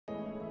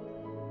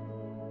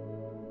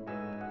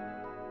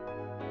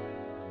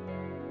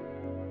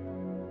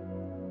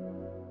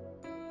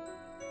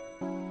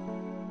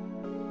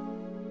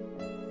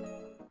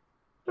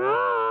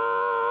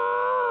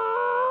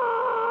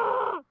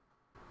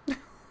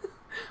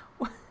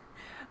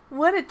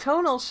What a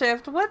tonal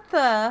shift. What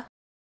the?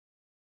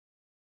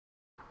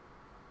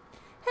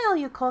 Hey all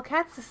you cool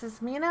cats, this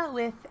is Mina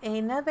with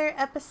another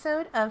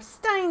episode of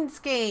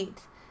Steins.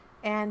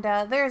 And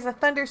there's a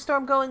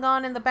thunderstorm going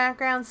on in the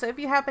background, so if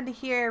you happen to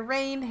hear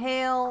rain,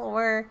 hail,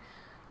 or,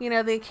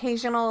 the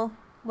occasional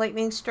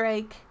lightning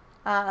strike,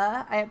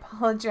 I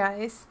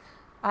apologize.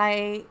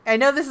 I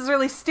know this is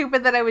really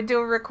stupid that I would do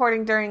a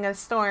recording during a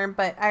storm,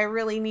 but I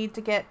really need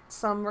to get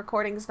some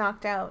recordings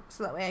knocked out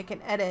so that way I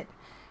can edit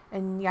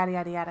and yada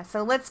yada yada.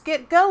 So let's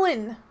get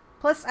going!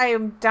 Plus, I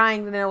am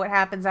dying to know what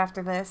happens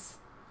after this.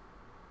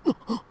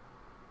 What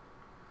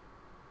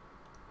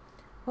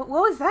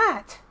was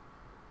that?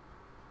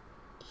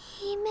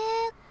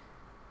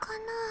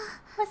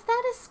 Was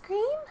that a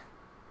scream?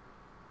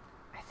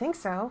 I think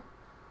so.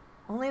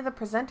 Only the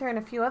presenter and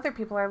a few other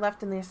people are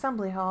left in the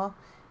assembly hall,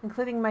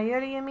 including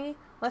Mayuri and me.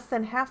 Less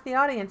than half the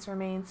audience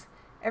remains.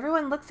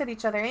 Everyone looks at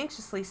each other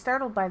anxiously,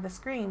 startled by the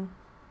scream.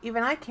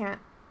 Even I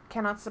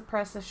cannot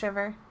suppress a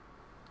shiver.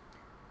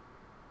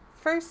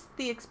 First,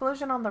 the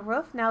explosion on the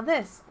roof, now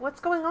this. What's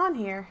going on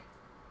here?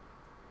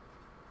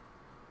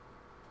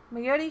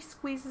 Mayuri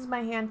squeezes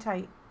my hand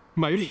tight.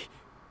 Mayuri,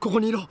 ここ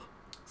にいろ.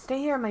 Stay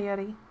here,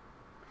 Mayuri.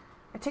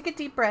 I take a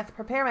deep breath,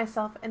 prepare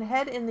myself, and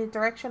head in the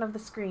direction of the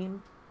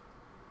scream.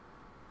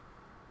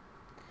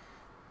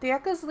 The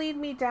echoes lead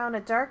me down a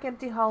dark,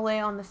 empty hallway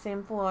on the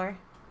same floor.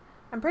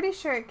 I'm pretty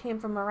sure it came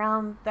from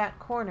around that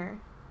corner.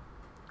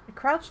 I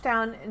crouch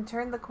down and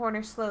turn the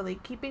corner slowly,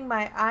 keeping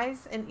my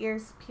eyes and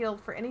ears peeled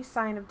for any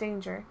sign of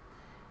danger.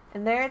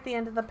 And there at the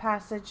end of the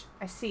passage,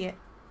 I see it.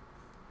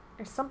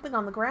 There's something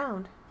on the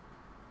ground.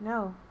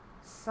 No,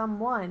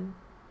 someone.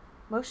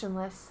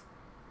 Motionless.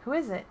 Who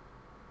is it?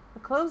 The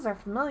clothes are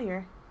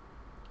familiar.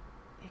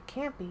 It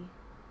can't be.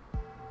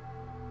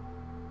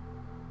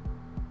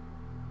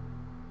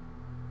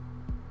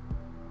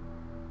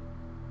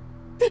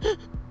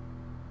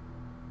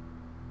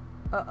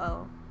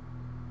 Uh-oh.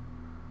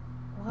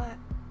 What?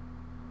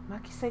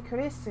 Makise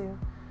Kurisu.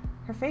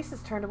 Her face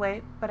is turned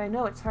away, but I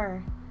know it's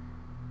her.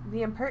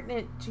 The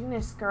impertinent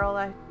Junus girl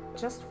I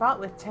just fought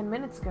with 10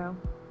 minutes ago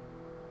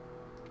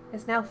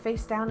is now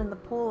face down in the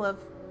pool of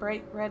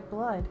bright red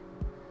blood.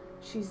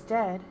 She's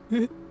dead.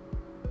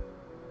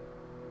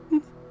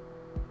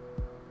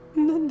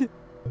 Nande?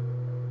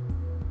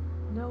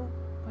 No,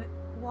 but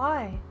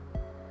why?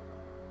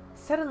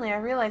 Suddenly I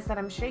realize that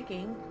I'm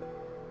shaking.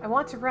 I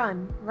want to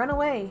run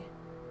away.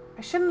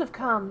 I shouldn't have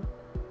come.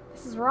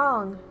 This is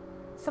wrong.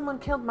 Someone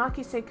killed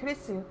Makise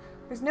Kurisu.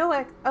 There's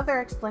no other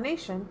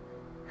explanation.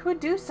 Who would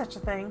do such a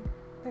thing?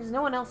 There's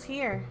no one else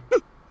here.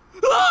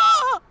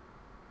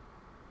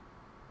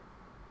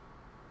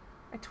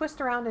 I twist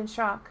around in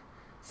shock.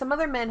 Some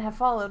other men have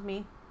followed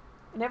me,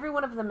 and every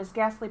one of them is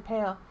ghastly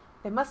pale.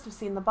 They must have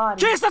seen the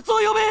body.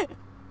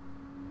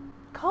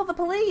 Call the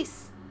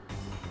police!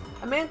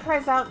 A man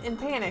cries out in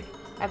panic.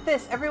 At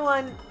this,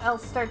 everyone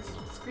else starts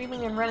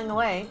screaming and running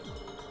away.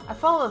 I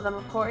follow them,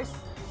 of course.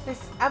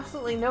 There's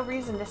absolutely no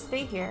reason to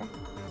stay here.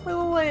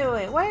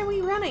 Wait. Why are we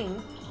running?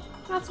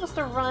 We're not supposed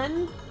to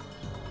run.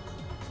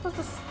 We're supposed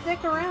to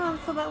stick around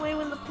so that way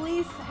when the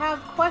police have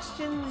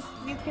questions,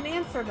 you can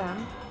answer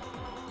them.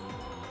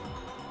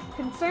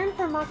 Concern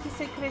for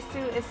Makise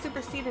Kurisu is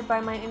superseded by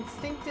my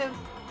instinctive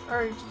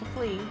urge to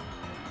flee.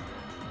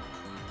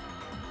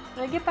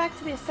 When I get back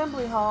to the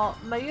assembly hall,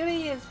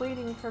 Mayuri is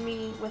waiting for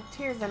me with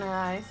tears in her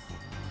eyes.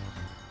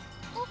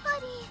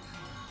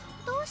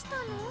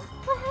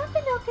 What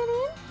happened,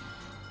 Okarin?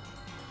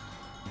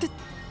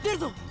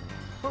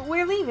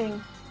 We're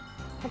leaving.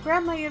 I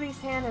grab Mayuri's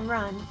hand and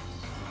run.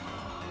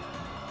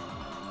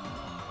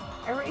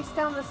 I race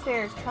down the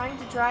stairs, trying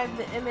to drive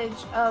the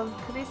image of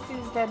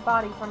Kurisu's dead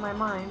body from my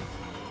mind,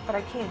 but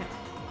I can't.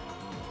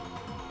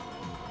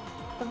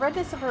 The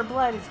redness of her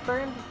blood is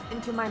burned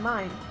into my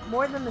mind,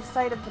 more than the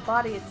sight of the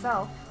body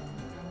itself.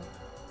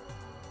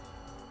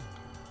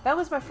 That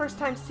was my first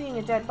time seeing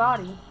a dead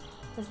body.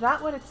 Is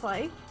that what it's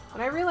like?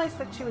 When I realized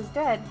that she was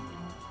dead,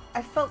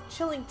 I felt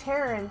chilling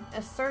terror and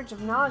a surge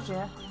of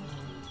nausea.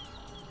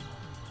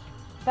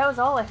 That was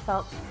all I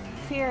felt,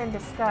 fear and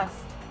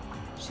disgust.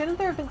 Shouldn't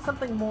there have been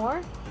something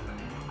more?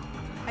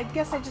 I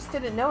guess I just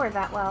didn't know her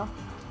that well.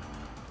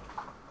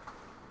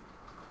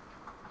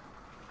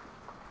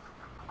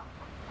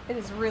 It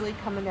is really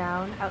coming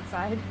down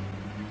outside.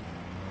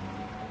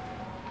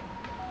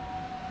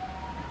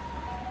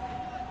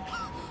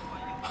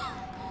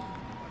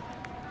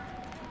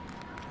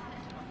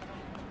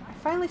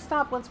 I finally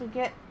stop once we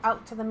get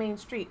out to the main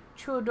street,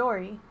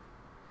 Chuodori.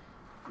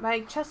 My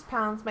chest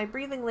pounds, my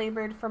breathing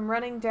labored from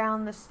running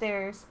down the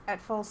stairs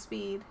at full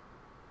speed.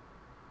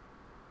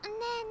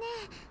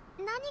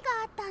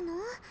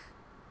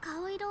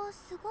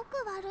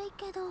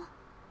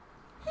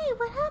 Hey,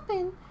 what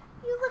happened?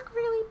 You look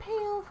really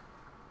pale.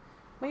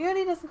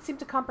 Mayuri doesn't seem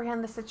to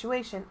comprehend the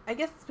situation. I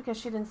guess it's because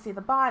she didn't see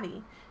the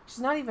body. She's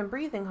not even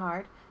breathing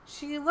hard.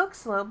 She looks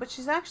slow, but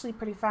she's actually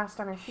pretty fast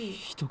on her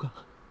feet.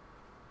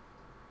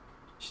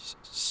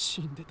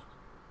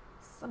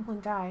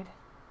 Someone died.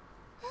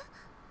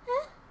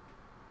 Huh?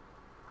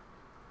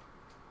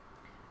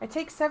 I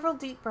take several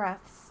deep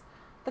breaths.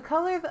 The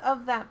color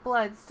of that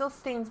blood still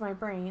stains my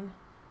brain,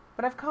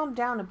 but I've calmed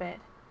down a bit.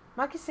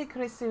 Makise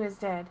Kurisu is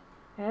dead,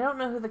 and I don't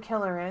know who the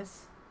killer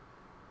is.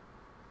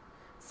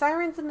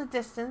 Sirens in the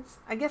distance.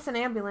 I guess an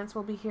ambulance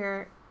will be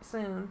here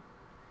soon.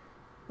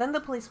 Then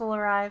the police will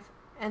arrive,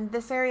 and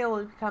this area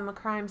will become a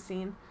crime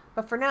scene.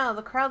 But for now,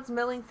 the crowds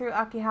milling through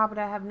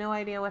Akihabara have no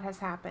idea what has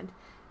happened.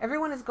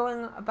 Everyone is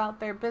going about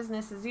their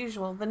business as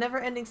usual, the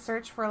never-ending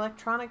search for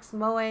electronics,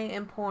 moe,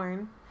 and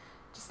porn.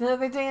 Just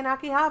another day in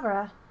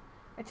Akihabara.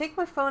 I take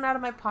my phone out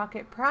of my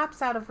pocket,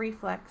 perhaps out of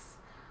reflex.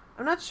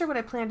 I'm not sure what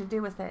I plan to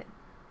do with it.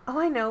 Oh,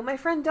 I know, my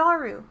friend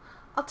Daru.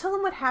 I'll tell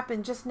him what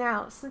happened just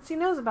now, since he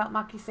knows about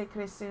Makise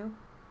Kurisu.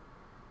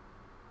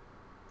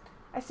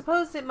 I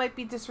suppose it might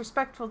be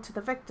disrespectful to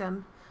the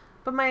victim,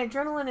 but my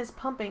adrenaline is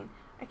pumping.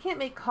 I can't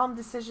make calm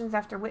decisions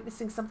after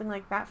witnessing something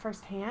like that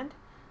firsthand.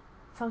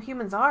 That's how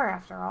humans are,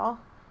 after all.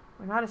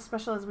 We're not as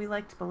special as we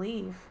like to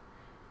believe.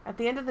 At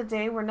the end of the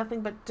day, we're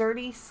nothing but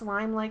dirty,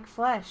 slime-like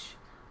flesh.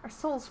 Our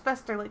souls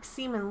fester like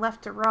semen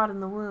left to rot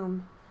in the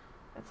womb.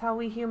 That's how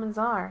we humans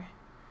are.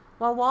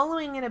 While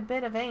wallowing in a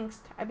bit of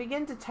angst, I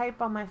begin to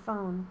type on my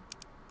phone.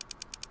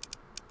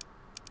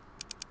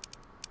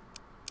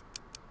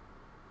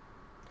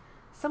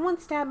 Someone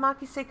stabbed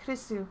Makise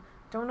Kurisu.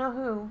 Don't know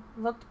who.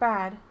 Looked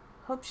bad.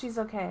 Hope she's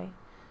okay.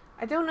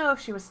 I don't know if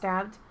she was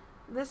stabbed.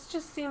 This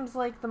just seems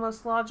like the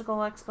most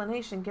logical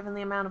explanation given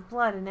the amount of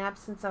blood and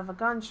absence of a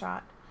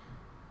gunshot.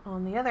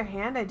 On the other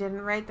hand, I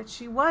didn't write that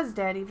she was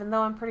dead, even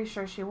though I'm pretty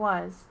sure she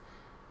was.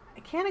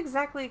 I can't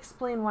exactly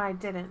explain why I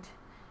didn't.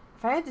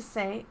 If I had to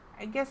say,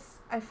 I guess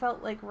I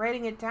felt like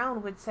writing it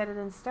down would set it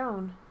in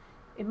stone.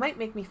 It might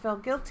make me feel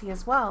guilty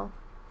as well.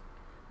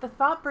 The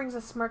thought brings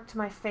a smirk to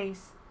my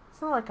face.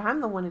 It's not like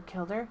I'm the one who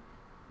killed her.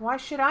 Why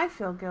should I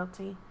feel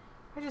guilty?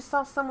 I just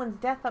saw someone's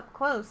death up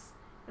close,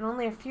 and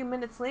only a few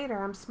minutes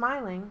later I'm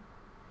smiling.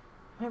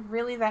 Am I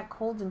really that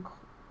cold and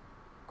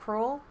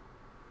cruel?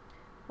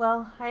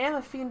 Well, I am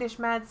a fiendish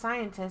mad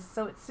scientist,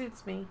 so it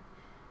suits me.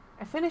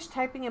 I finish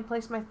typing and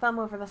place my thumb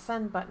over the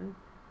send button,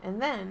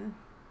 and then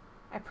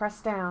I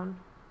press down.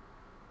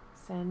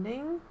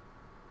 Sending.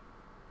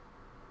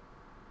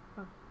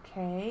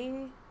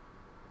 Okay.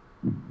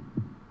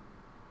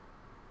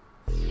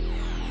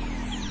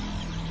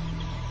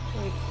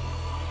 Wait.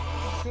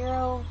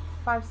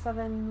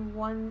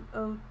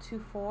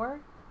 0571024?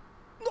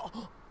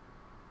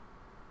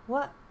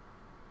 What?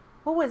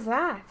 What was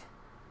that?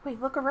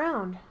 Wait, look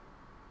around.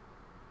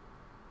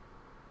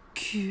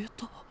 消え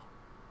た。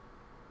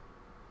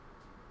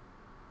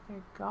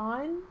 They're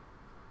gone?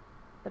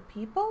 The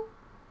people?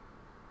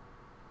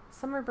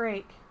 Summer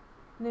break.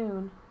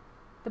 Noon.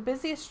 The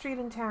busiest street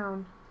in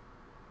town.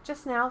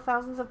 Just now,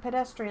 thousands of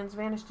pedestrians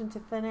vanished into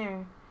thin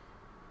air.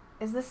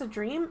 Is this a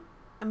dream?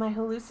 Am I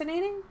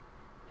hallucinating?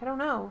 I don't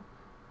know.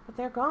 But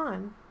they're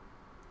gone.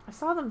 I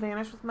saw them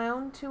vanish with my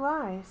own 2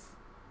 eyes.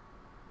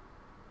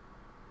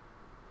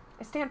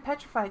 I stand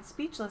petrified,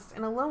 speechless,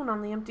 and alone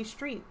on the empty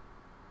street.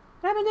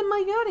 What happened to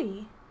my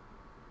Yuri?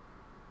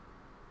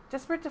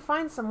 Desperate to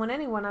find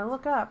anyone, I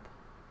look up.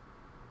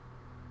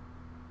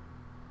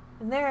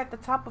 And there at the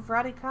top of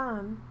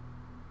Radikan,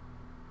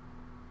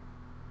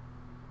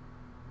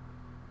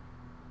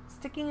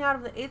 sticking out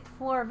of the 8th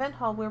floor event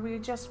hall where we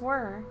just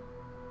were,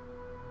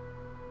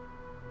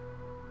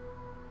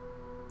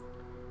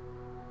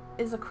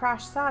 is a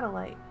crashed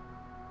satellite.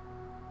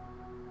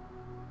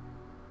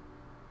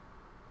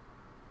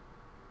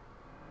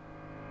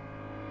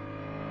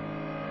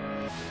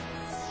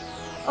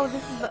 Oh,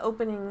 this is the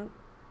opening.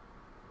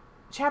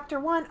 Chapter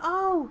 1.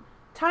 Oh!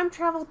 Time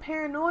travel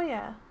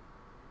paranoia.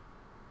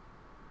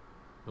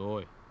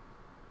 おい、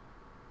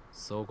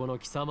そこの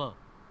貴様、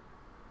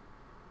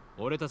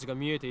俺たちが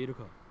見えている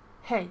か？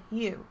 Hey,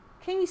 you.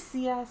 Can you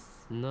see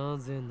us? な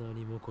ぜ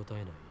何も答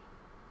えない？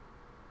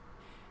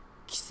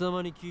貴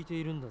様に聞いて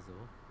いるんだぞ。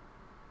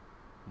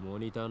モ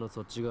ニターの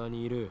そっち側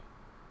にいる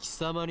貴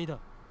様にだ。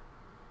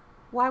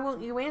Why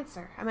won't you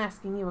answer? I'm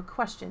asking you a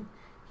question.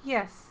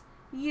 Yes,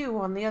 you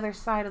on the other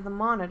side of the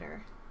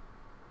monitor.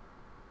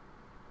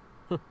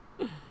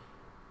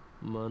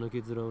 間抜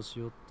け面をし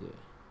よって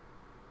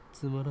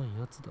つまらん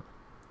やつだ。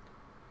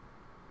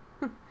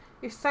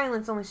Your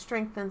silence only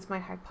strengthens my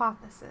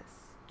hypothesis.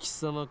 貴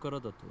様から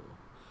だと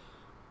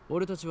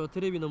俺たちは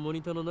テレビのモ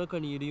ニターの中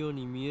にいるよう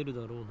に見える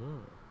だろう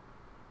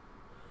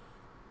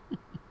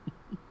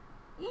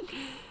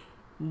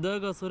な。だ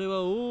がそれ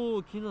は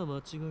大きな間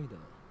違いだ。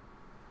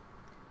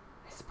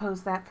I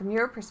suppose that from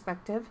your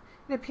perspective,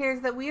 it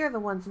appears that we are the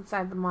ones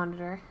inside the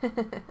monitor.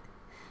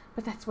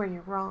 But that's where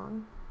you're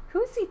wrong.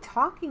 Who is he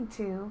talking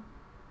to?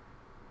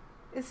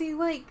 Is he,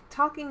 like,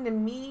 talking to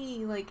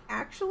me, like,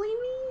 actually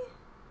me?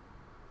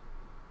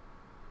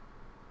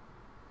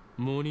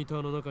 モニタ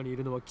ーの中にい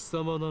るのは貴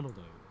様なのだよ。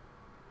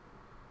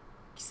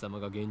貴様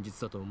が現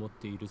実だと思っ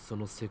ているそ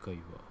の世界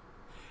は、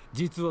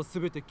実は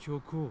全て虚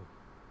構。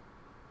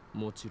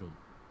もちろん、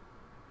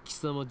貴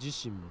様自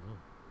身もな。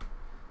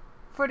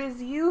For it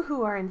is you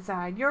who are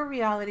inside. Your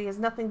reality is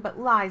nothing but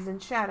lies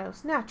and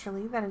shadows.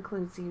 Naturally, that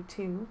includes you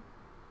too.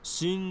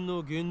 真の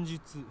現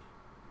実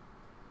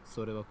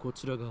それはこ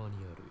ちら側に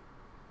ある。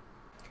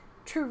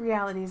 True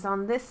reality is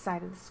on this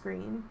side of the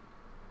screen.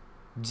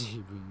 自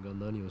分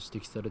が何を指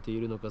摘されて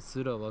いるのか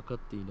すら分かっ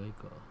ていない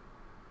か。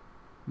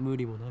無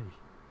理もない。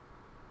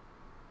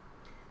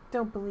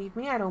 Don't believe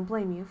me, I don't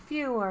blame you.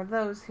 Few are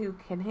those who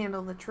can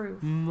handle the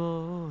truth.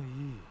 まあい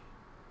い。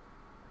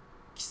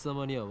貴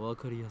様には分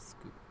かりやすく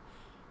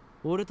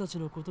俺たち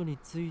のことに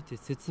ついて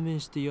説明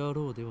してや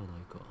ろうではない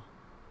か。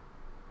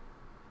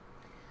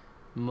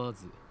ま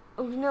ず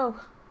Oh no,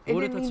 I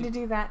didn't mean to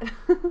do that.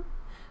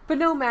 But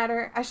no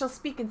matter, I shall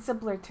speak in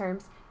simpler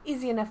terms,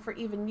 easy enough for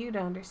even you to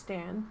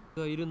understand.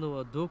 がいるの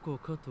はどこ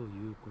かと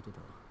いうことだ。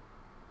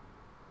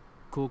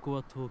ここ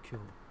は東京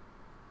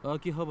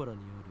秋葉原に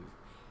ある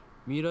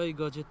未来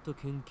ガジェット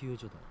研究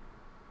所だ。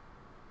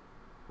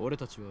俺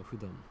たちは普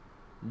段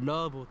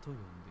ラボと呼んでい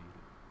る。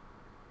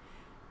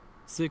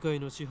世界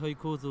の支配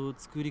構造を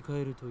作り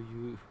変えると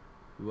いう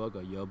我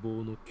が野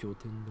望の拠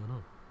点だな。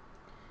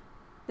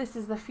This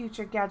is the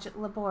Future Gadget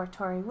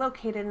Laboratory,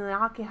 located in the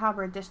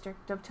Akihabara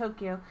district of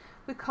Tokyo.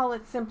 We call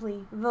it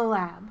simply the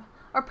Lab.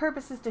 Our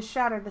purpose is to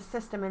shatter the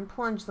system and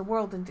plunge the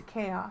world into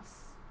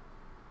chaos.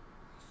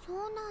 そ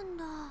うなん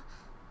だ。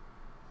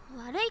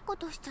悪いこ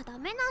としちゃダ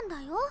メなん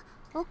だよ、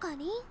オカ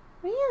リン。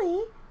Really?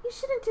 You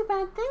shouldn't do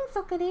bad things,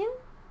 Okarin.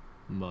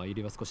 まあ入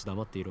りは少し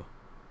黙っていろ。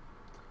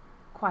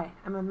 Quiet,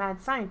 I'm a mad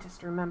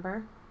scientist,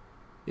 remember?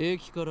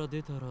 駅から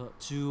出たら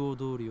中央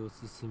通りを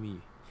進み、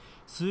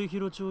末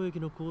広町駅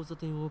の交差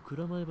点を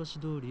蔵前橋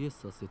通りへ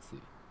左折。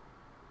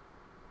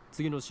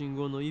次の信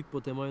号の一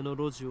歩手前の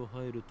路地を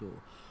入ると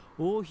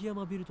大檜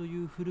山ビルと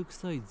いう古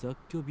臭い雑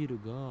居ビル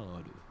があ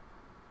る。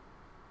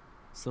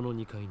その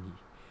2階に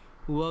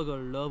我が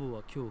ラボ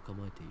は今日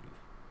構えている。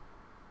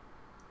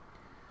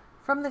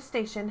 From the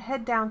station,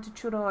 head down to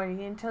Churori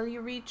until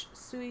you reach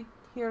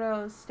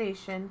Suihiro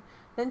Station,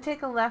 then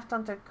take a left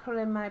onto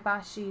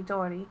Kuremaibashi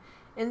Dori.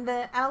 In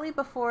the alley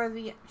before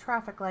the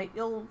traffic light,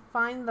 you'll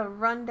find the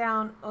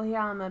rundown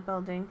Oyama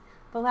building.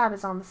 The lab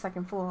is on the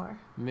second floor.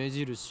 目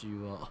印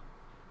は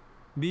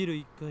ビル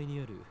1階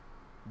にある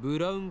ブ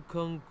ラウン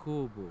管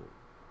工房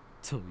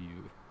という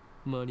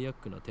マニアッ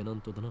クなテナ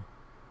ントだな。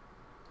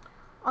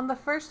 On the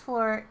first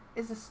floor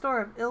is a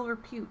store of ill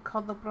repute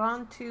called the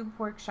Braun Tube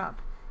Workshop.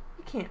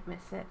 You can't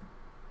miss it.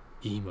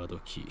 今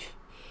時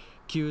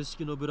旧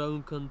式のブラウ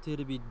ン管テ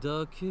レビ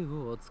だけ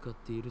を扱っ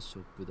ているシ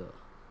ョップだ。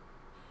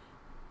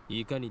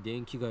いかに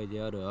電気街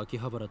である秋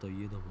葉原と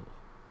いえども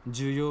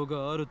需要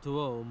があると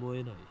は思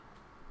えない。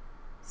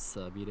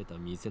寂れた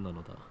店な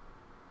のだ。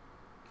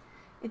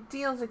 It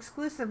deals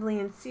exclusively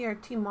in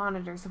CRT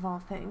monitors of all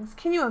things.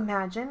 Can you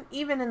imagine?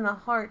 Even in the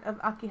heart of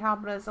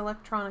Akihabara's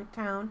electronic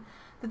town,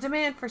 the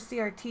demand for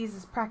CRTs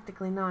is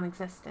practically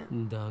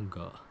non-existent. だ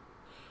が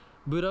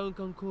ブラウン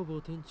管工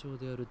房店長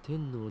である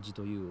天王寺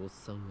というおっ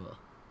さんは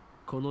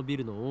このビ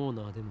ルのオー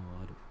ナーでも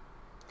ある。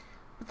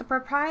 But the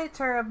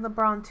proprietor of the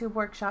Braun Tube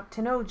Workshop,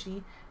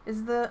 Tenoji,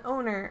 is the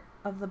owner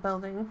of the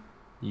building.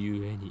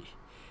 ゆえに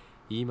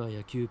今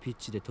や急ピッ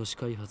チで都市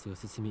開発が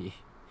進み、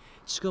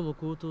しかも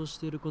高騰し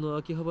ているこの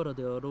秋葉原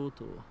であろう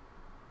と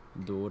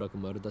道楽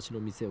丸出し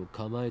の店を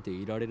構えて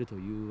いられると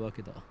いうわ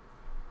けだ。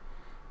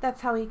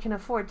 That's how he can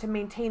afford to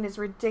maintain his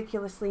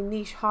ridiculously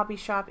niche hobby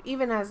shop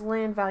even as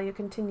land value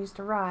continues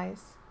to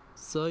rise.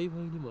 幸い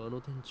にもあ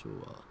の店長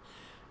は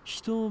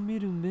人を見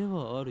る目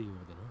はあるよう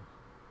でな。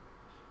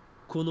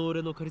この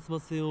俺のカリスマ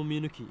性を見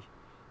抜き、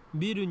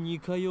ビル2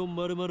階を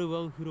丸々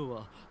ワンフロ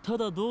アた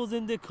だ同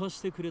然で貸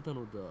してくれた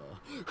のだ。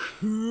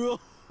ふわっ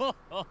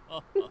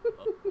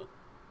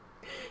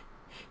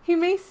He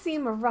may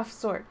seem a rough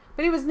sort,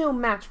 but he was no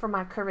match for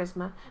my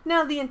charisma.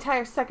 Now the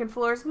entire second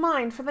floor is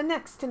mine for the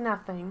next to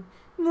nothing.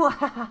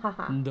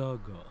 だが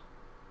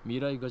未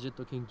来ガジェッ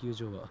ト研究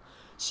所は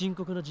深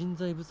刻な人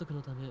材不足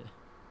のため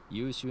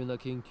優秀な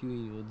研究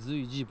員を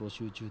随時募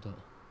集中だ。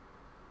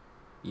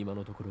今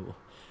のところ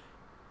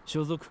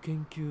所属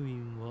研究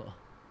員は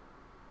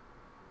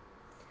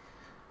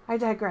I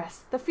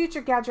digress. The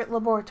Future Gadget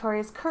Laboratory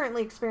is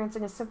currently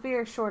experiencing a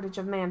severe shortage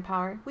of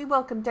manpower. We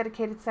welcome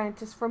dedicated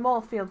scientists from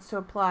all fields to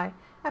apply.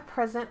 At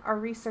present, our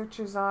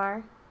researchers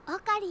are... オ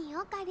カリン、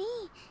オカリン。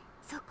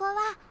そこは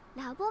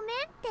ラボメ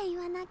ンって言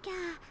わなきゃ。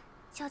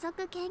所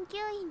属研究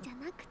員じゃ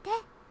なくて。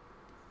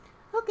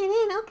Okarin,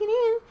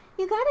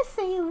 you gotta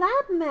say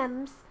lab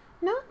mems,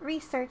 not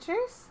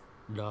researchers.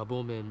 ラ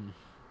ボメン、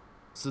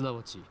すな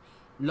わち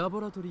ラ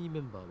ボラトリーメ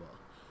ンバーは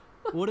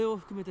俺を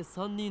含めて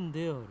3人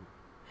である。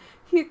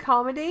 He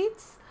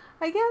accommodates?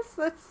 I guess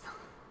that's...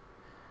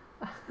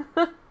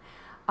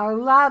 Our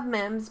lab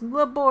mems,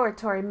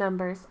 laboratory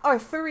members, are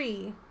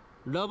 3.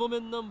 ラボメ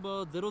ンナン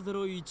バー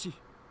001。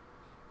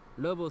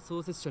ラボ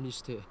創設者に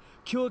して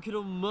狂気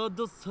のマッ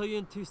ドサイエ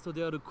ンティスト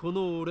であるこ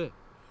の俺、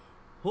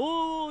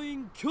法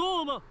院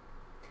京馬。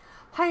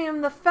 I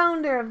am the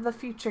founder of the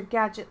Future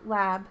Gadget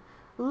Lab.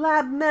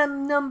 Lab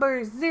mem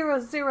number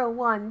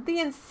 001, the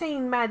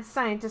insane mad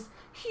scientist,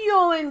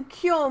 Hyoen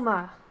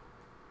Kyoma.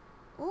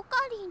 オカ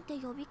リンっ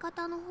て呼び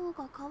方の方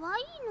が可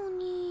愛いの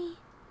に。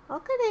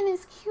Okarin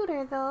is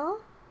cuter though.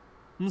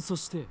 そ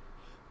して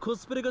コ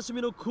スプレが趣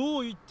味のこ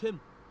う一点、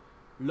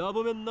ラ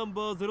ボメンナン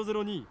バー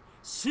002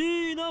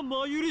椎名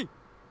真由里。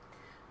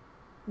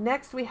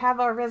 Next, we have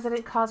our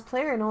resident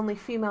cosplayer and only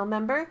female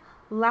member,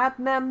 Lab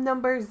Mem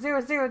number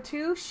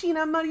 002,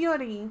 Shina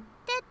Mayuri.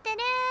 てってれ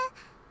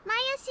ー、ま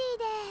ゆし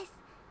ーです。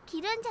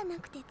着るんじゃな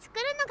くて作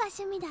るのが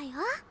趣味だ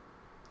よ。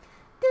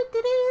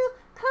Doo-doo-doo,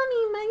 call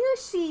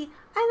me Mayushi.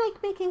 I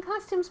like making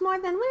costumes more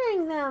than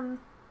wearing them.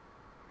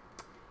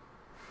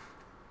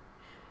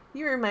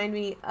 You remind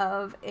me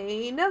of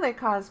another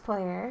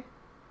cosplayer.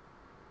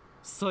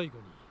 最後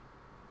に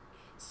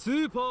ス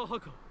ーパーハ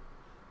カー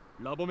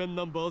ラボメン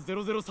ナンバー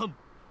003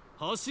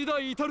橋田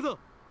至だ。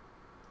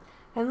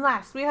 And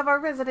last, we have our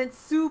resident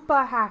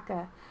super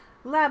hacker,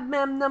 Lab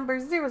Mem number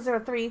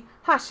 003,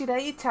 Hashida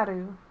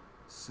Itaru.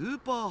 スー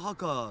パーハッ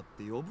カーっ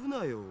て呼ぶ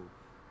なよ。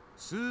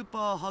スー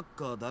パーハッ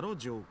カーだろ、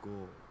上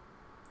皇。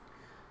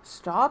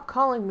Stop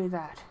calling me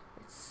that.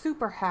 It's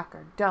super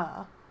hacker,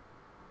 duh.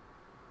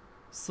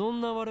 そ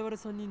んな我々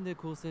3人で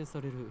構成さ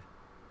れる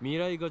未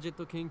来ガジェッ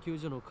ト研究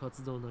所の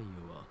活動内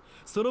容は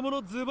そのも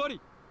のズバ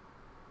リ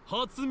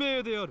発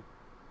明である。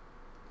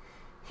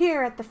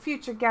 Here at the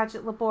Future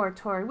Gadget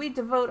Laboratory, we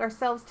devote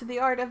ourselves to the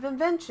art of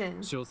invention.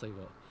 詳細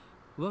は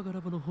我がラ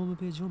ボのホーム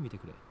ページを見て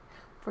くれ。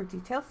 For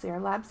details, see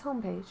our lab's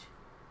homepage.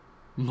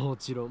 も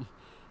ちろん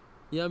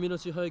闇の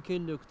支配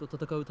権力と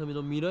戦うため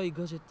の未来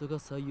ガジェットが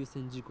最優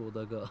先事項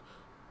だが、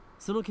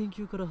その研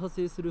究から派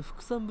生する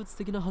副産物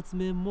的な発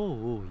明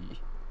も多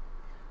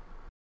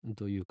い。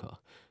というか、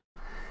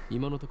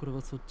今のところ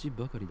はそっち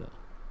ばかりだ。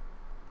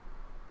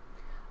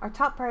 Our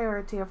top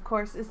priority, of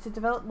course, is to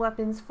develop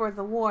weapons for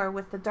the war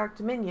with the Dark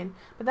Dominion,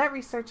 but that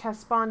research has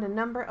spawned a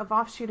number of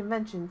offshoot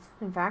inventions.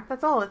 In fact,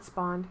 that's all it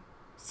spawned.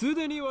 す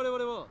でに我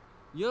々は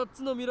8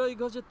つの未来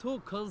ガジェットを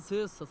完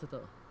成させた。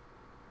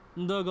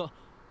だが、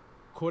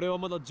これは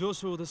まだ序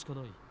章でしか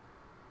ない。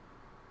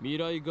未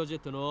来ガジェッ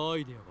トのア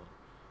イデアは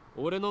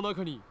俺の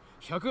中に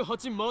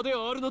108まで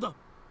あるのだ。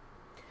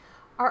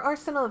 Our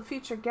arsenal of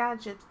future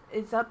gadgets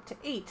is up to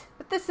 8,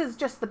 but this is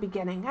just the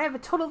beginning. I have a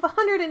total of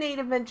 108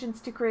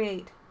 inventions to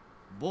create.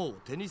 某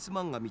テニス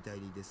漫画みたい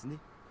にですね。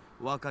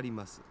わかり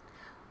ます。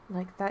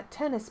Like that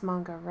tennis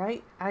manga,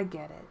 right? I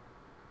get it.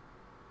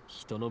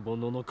 人の煩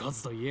悩の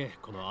数といえ、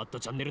このアット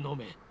チャンネルの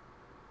目。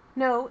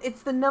 No,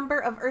 it's the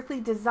number of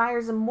earthly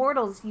desires and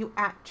mortals, you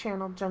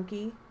at-channel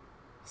junkie.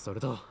 それ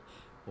と、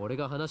俺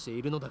が話して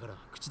いるのだから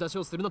口出し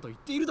をするなと言っ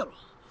ているだろ。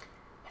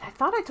 And I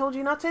thought I told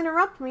you not to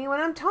interrupt me when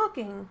I'm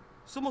talking.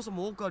 そもそ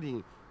もオカリ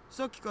ン、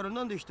さっきから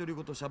なんで独り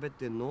言喋っ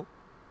てんの？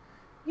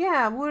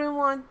 Yeah, wouldn't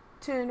want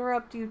to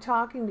interrupt you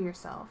talking to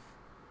yourself.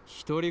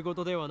 独り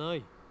言ではな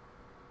い。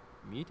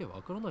見て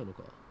わからないの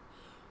か。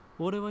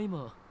俺は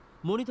今、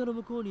モニターの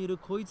向こうにいる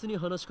こいつに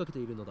話しかけて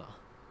いるのだ。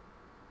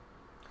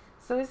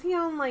 So is he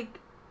on like,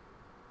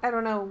 I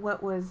don't know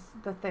what was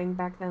the thing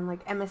back then,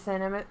 like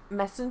MSN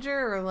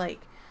Messenger, or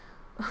like,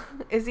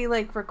 is he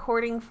like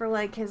recording for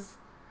like his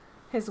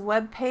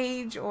web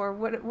page, or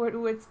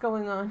what's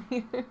going on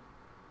here?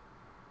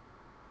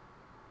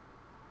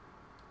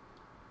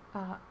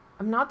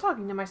 I'm not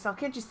talking to myself.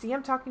 Can't you see?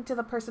 I'm talking to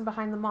the person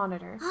behind the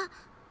monitor. あ、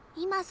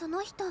今そ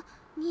の人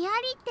にや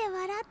りって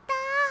笑っ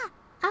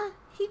た。 Ah,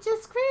 he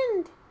just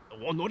grinned.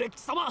 おのれ貴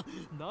様、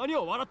何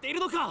を笑っている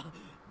のか。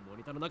モ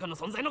ニターの中の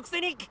存在のく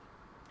せに。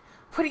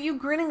 What are you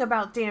grinning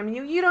about, damn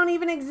you? You don't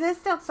even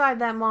exist outside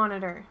that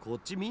monitor. こっ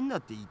ちみんな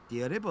って言って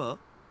やれば？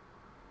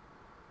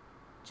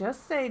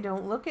 Just say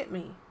don't look at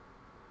me.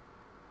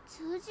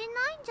 通じないん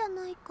じゃ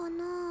ないか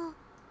な。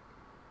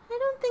 I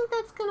don't think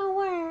that's gonna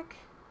work.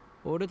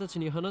 俺たち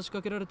に話しか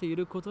けられてい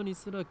ることに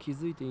すら気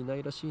づいていな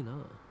いらしいな。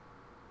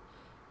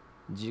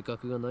自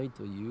覚がない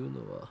という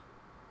のは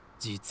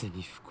実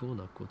に不幸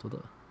なことだ。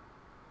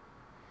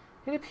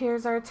 It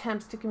appears our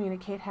attempts to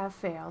communicate have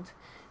failed.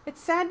 It's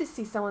sad to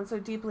see someone so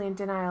deeply in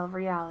denial of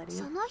reality.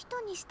 その人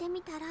にして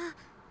みたら、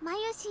マ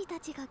ユシーた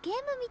ちがゲーム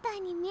みた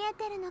いに見え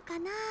てるのか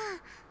な。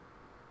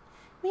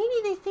 Maybe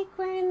they think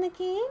we're in the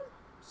game?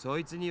 そ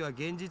いつには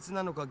現実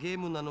なのかゲー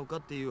ムなのか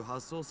っていう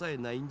発想さえ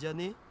ないんじゃ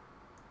ね？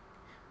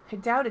 I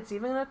doubt it's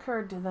even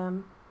occurred to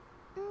them.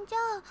 じゃ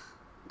あ、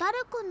ダ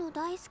ル君の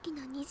大好き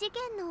な二次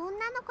元の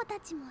女の子た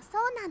ちもそ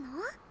うな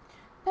の？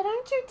 But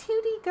aren't your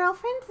 2D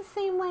girlfriends the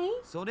same way?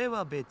 それ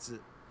は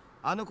別。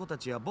あの子た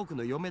ちは僕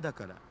の嫁だ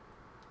から。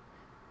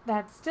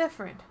 That's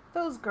different.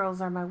 Those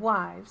girls are my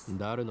wives.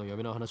 誰の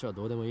嫁の話は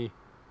どうでもいい。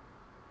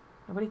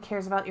 Nobody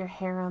cares about your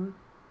harem.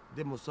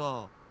 でも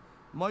さ、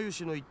マユ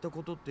シの言った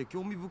ことって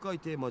興味深い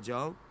テーマじ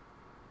ゃん？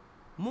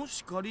も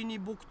し仮に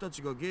僕た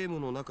ちがゲーム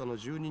の中の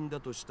住人だ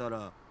とした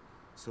ら、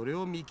それ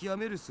を見極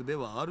める術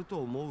はあると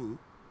思う？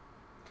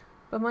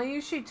 But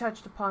Mayushi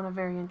touched upon a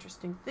very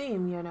interesting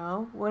theme, you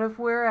know. What if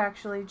we're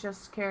actually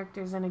just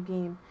characters in a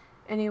game?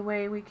 Any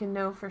way we can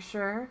know for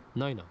sure?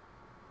 ないな。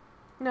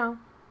 No.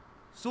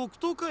 即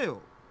答か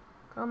よ。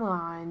 Come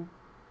on.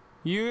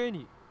 故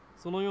に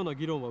そのような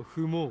議論は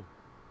不毛。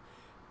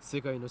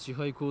世界の支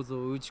配構造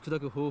を打ち砕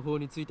く方法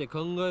について考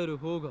える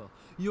方が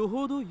よ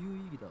ほど有意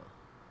義だ。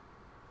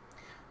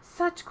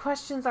 Such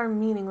questions are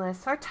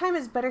meaningless. Our time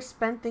is better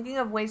spent thinking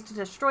of ways to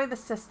destroy the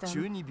中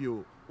system. 二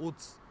病、オ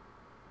ツ。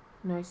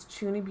Nice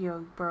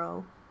chunibyo,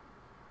 bro.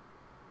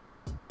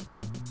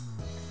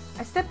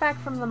 I step back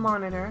from the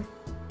monitor.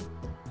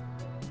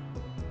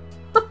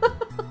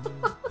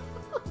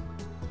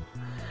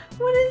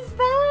 What is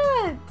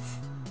that?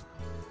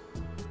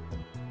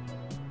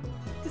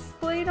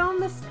 Displayed on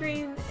the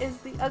screen is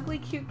the ugly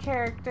cute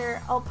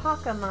character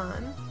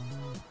Alpacamon.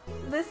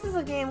 This is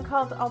a game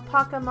called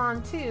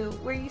Alpacamon 2,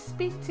 where you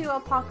speak to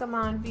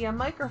Alpacamon via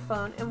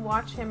microphone and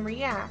watch him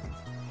react.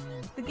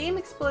 The game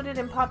exploded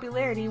in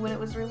popularity when it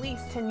was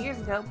released 10 years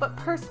ago, but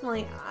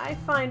personally, I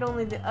find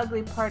only the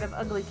ugly part of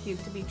Ugly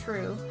Cute to be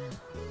true.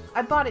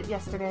 I bought it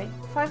yesterday,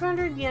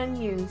 500 yen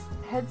used,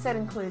 headset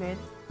included.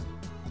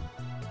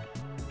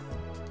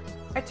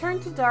 I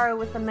turned to Daru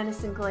with a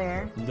menacing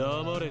glare.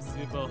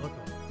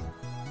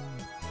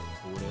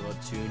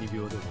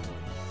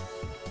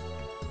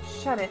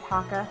 Shut it,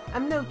 Haka.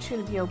 I'm no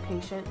chunibyo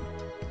patient.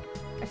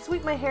 I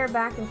sweep my hair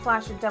back and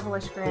flash a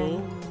devilish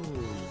grin.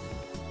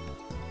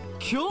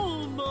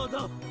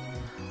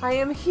 I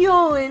am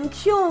Hyoin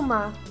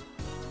Kyoma.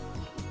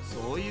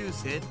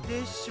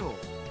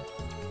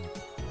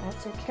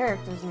 That's your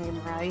character's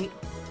name, right?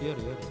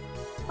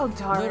 Oh,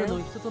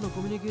 Daru.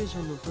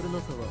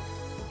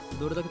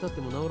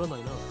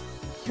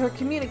 Your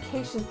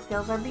communication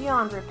skills are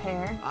beyond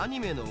repair.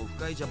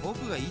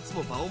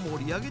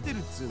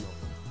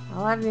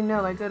 I'll have you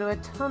know I go to a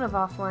ton of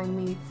offline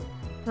meets,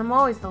 and I'm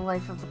always the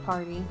life of the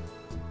party.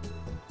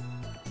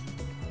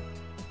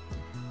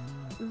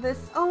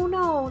 Oh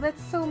no,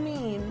 that's so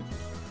mean.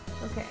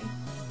 Okay.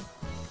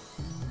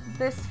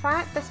 This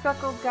fat,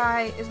 bespectacled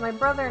guy is my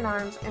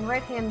brother-in-arms and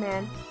right-hand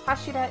man,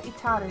 Hashira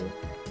Itaru,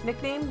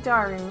 nicknamed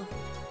Daru.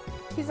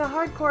 He's a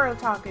hardcore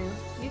otaku.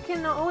 You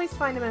can always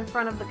find him in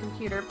front of the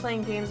computer,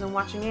 playing games and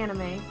watching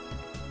anime.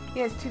 He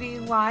has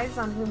 2D wives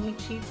on whom he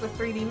cheats with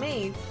 3D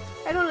maids.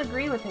 I don't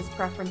agree with his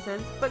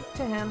preferences, but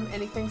to him,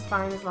 anything's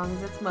fine as long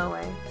as it's moe.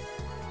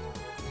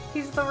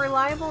 He's the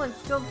reliable and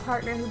skilled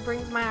partner who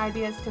brings my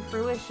ideas to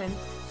fruition.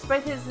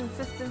 Despite his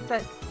insistence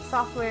that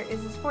software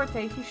is his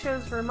forte, he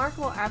shows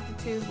remarkable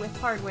aptitude with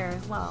hardware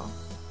as well.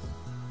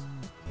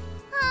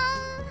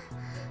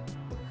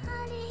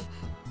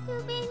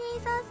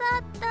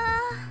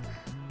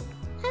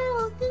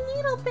 Ow, the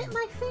needle bit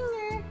my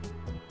finger.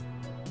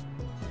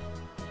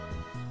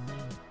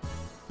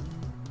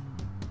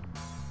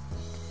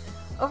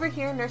 Over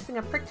here, nursing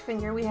a pricked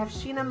finger, we have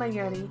Shina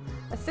Mayuri,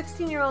 a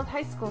 16-year-old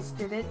high school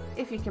student,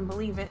 if you can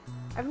believe it.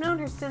 I've known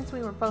her since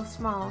we were both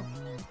small.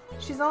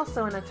 She's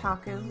also an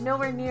otaku,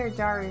 nowhere near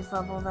Daru's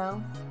level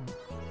though.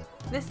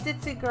 This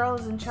ditzy girl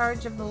is in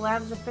charge of the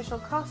lab's official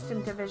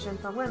costume division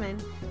for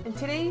women, and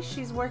today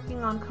she's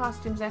working on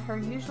costumes at her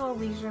usual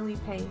leisurely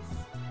pace.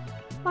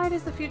 Why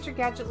does the Future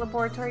Gadget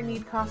Laboratory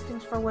need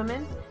costumes for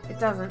women? It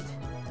doesn't.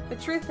 The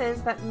truth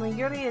is that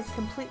Mayuri is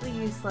completely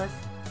useless.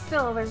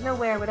 Still, there's no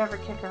way I would ever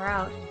kick her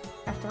out.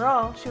 After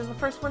all, she was the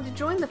first one to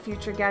join the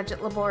Future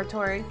Gadget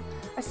Laboratory.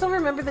 I still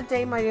remember the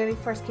day Mayuri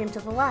first came to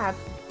the lab.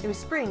 It was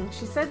spring.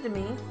 She said to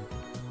me,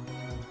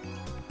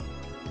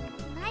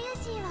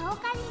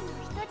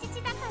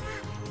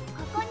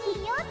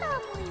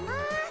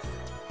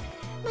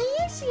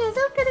 Mayushi is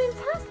Okarin's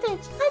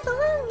hostage! I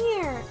belong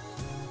here!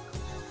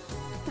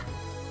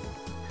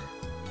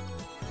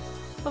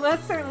 Well,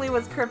 that certainly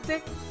was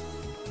cryptic,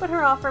 but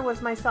her offer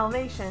was my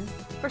salvation,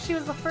 for she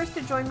was the first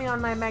to join me on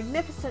my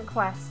magnificent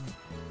quest.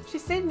 She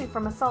saved me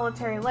from a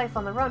solitary life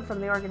on the run from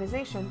the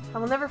organization. I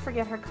will never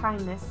forget her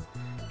kindness.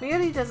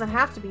 Mayuri doesn't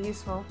have to be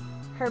useful.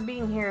 Her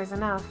being here is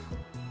enough.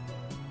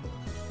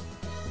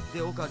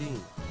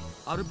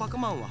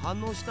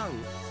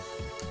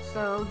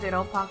 So, did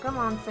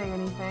Alpacamon say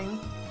anything?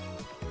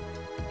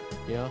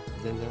 Yeah,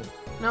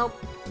 Nope,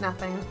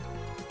 nothing.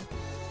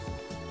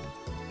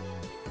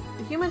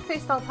 The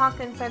human-faced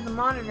alpaca inside the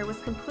monitor was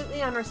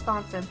completely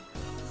unresponsive.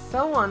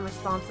 So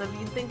unresponsive,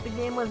 you'd think the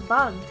game was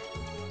bugged.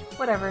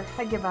 Whatever,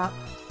 I give up.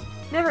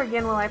 Never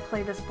again will I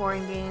play this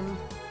boring game.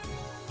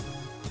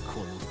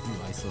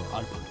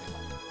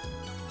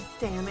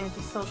 Damn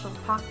antisocial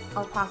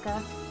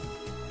alpaca.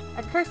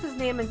 I curse his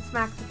name and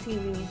smack the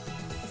TV.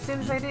 As soon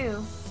as I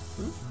do,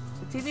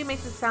 the TV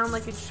makes it sound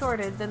like it's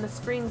shorted, then the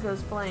screen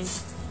goes blank.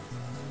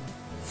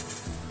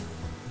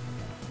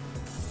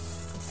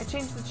 I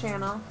change the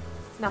channel.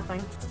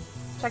 Nothing.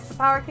 Check the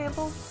power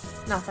cable?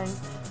 Nothing.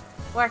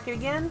 Whack it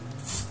again?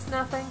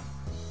 Nothing.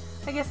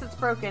 I guess it's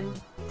broken.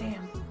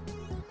 Damn.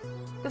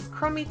 This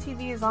crummy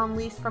TV is on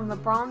lease from the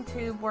Braun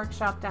Tube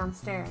workshop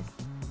downstairs.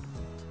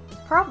 It's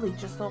probably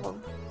just old.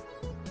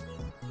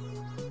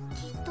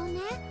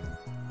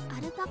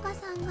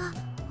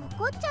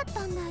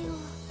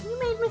 You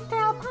made Mr.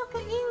 Alpaca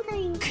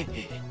angry!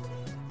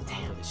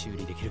 Damn.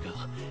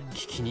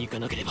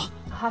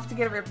 I'll have to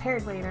get it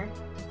repaired later.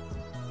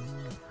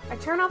 I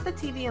turn off the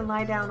TV and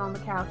lie down on the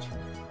couch.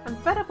 I'm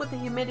fed up with the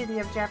humidity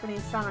of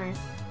Japanese summers.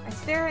 I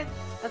stare at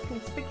a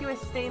conspicuous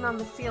stain on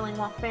the ceiling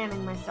while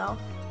fanning myself.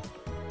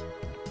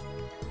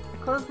 I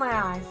close my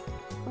eyes,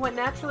 and what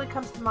naturally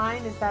comes to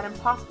mind is that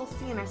impossible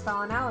scene I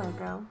saw an hour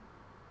ago.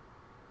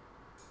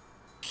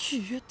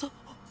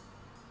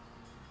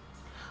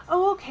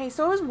 Oh, Okay,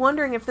 so I was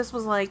wondering if this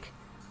was like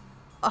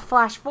a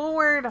flash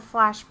forward, a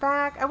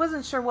flashback. I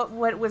wasn't sure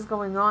what was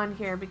going on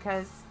here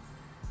because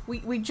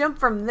we jumped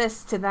from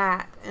this to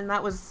that, and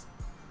that was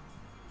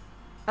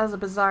a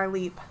bizarre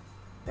leap.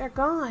 They're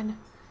gone.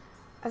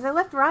 As I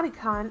left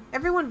Radicon,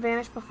 everyone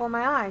vanished before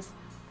my eyes.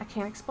 I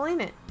can't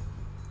explain it.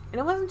 And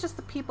it wasn't just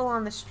the people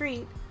on the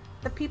street.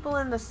 The people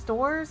in the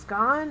stores,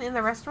 gone. In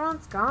the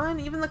restaurants,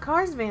 gone. Even the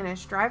cars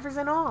vanished, drivers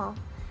and all.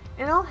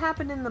 It all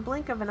happened in the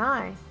blink of an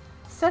eye.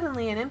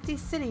 Suddenly, an empty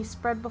city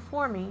spread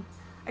before me.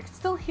 I could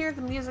still hear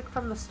the music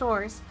from the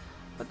stores,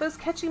 but those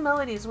catchy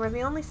melodies were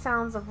the only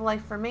sounds of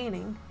life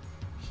remaining.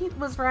 Heat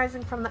was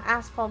rising from the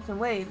asphalt and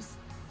waves,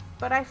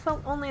 but I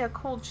felt only a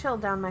cold chill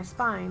down my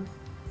spine.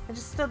 I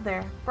just stood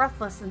there,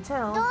 breathless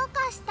until... どう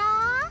かした？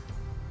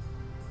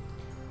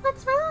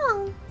 What's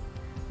wrong?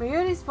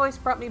 Mayuri's voice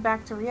brought me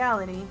back to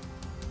reality.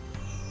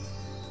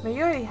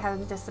 Mayuri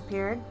hadn't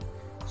disappeared.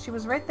 She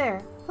was right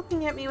there,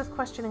 looking at me with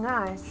questioning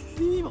eyes.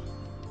 今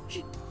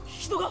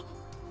人が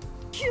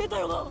消えた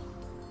よな。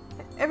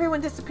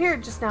 Everyone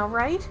disappeared just now,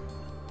 right?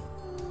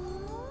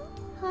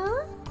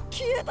 Huh?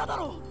 消えただ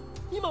ろ。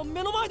今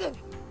目の前で。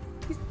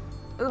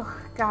 Ugh,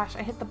 gosh,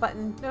 I hit the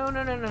button.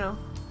 No.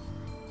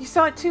 You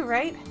saw it too,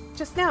 right?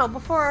 Just now,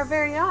 before our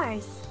very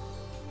eyes.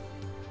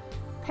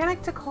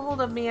 Panic took hold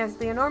of me as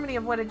the enormity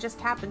of what had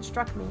just happened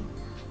struck me.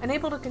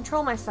 Unable to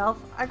control myself,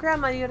 I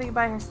grabbed Mayuri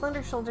by her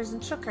slender shoulders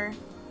and shook her.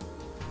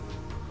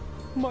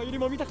 マユリ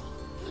も見たか。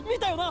見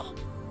たよな。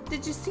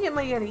 Did you see it,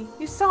 Mayuri?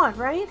 You saw it,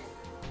 right?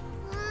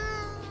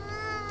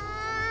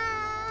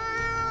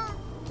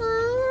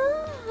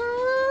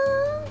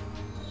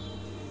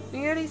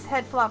 Mayuri's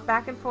head flopped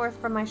back and forth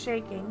from my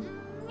shaking.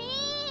 見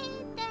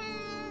て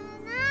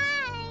ない。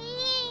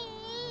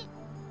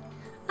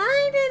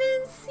 I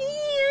didn't see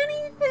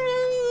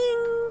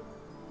anything!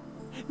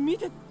 見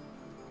て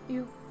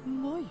You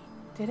ない。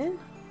 didn't?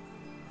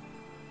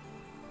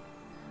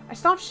 I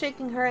stopped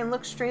shaking her and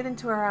looked straight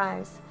into her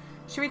eyes.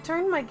 She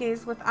returned my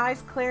gaze with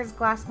eyes clear as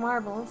glass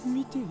marbles.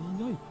 見ていな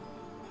い。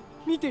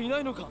見ていな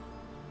いのか。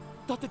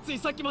だってつい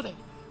さっきまで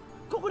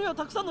ここには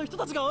たくさんの人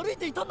たちが歩い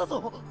ていたんだ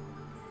ぞ。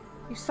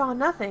 You saw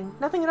nothing.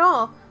 Nothing at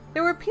all.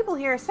 There were people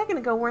here a second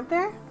ago, weren't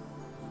there?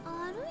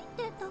 歩い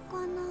てた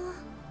かな。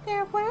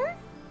 There were?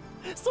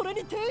 それ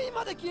に店員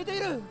まで消えてい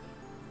る。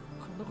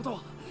こんなこと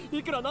は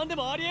いくらなんで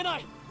もありえな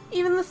い。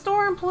 Even the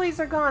store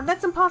employees are gone.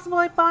 That's impossible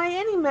by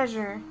any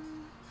measure.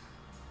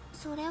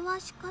 それは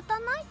仕方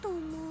ないと思う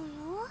よ。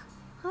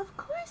 Of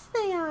course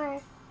they are.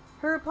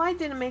 Her reply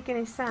didn't make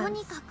any と sense.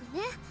 にかく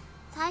ね、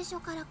最初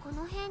からこ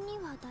の辺に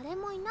は誰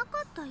もいな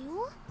かった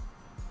よ。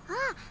あ、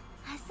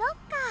そっ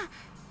か。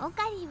オ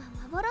カリンは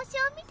幻を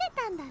見て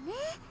たんだね。 It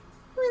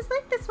was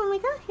like this when we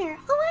got here.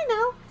 Oh, I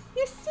know.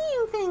 You're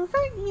seeing things,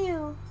 aren't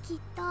you? きっ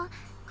と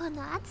こ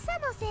の暑さ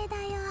のせいだ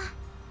よ。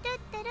トゥッ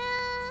トゥルー。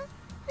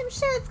 I'm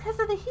sure it's because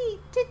of the heat.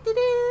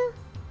 Doo-doo-doo.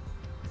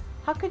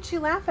 How could she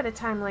laugh at a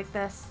time like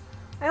this?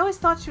 I always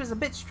thought she was a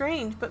bit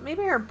strange, but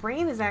maybe her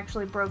brain is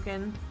actually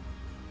broken.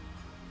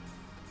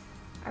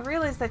 I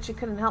realized that she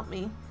couldn't help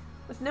me.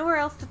 With nowhere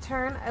else to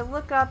turn, I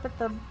look up at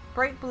the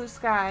bright blue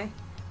sky.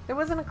 There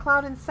wasn't a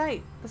cloud in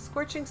sight. The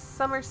scorching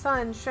summer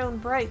sun shone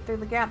bright through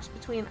the gaps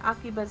between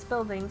Akiba's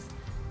buildings.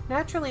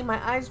 Naturally, my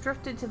eyes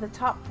drifted to the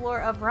top floor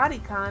of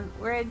Radicon,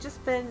 where I had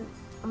just been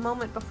a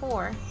moment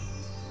before.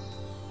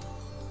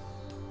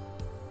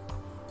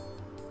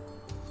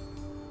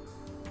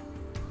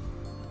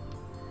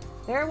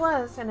 There it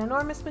was, an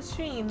enormous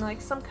machine,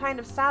 like some kind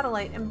of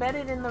satellite,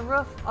 embedded in the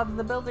roof of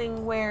the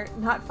building where,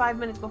 not 5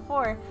 minutes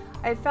before,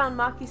 I had found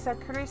Makisa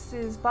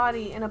Kurisu's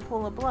body in a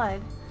pool of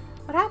blood.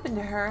 What happened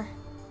to her?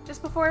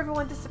 Just before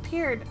everyone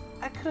disappeared,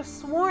 I could have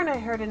sworn I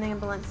heard an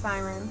ambulance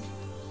siren.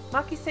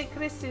 Makise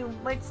Kurisu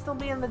might still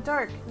be in the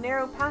dark,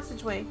 narrow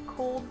passageway,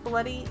 cold,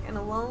 bloody, and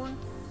alone.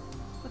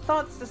 The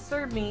thoughts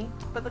disturbed me,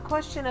 but the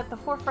question at the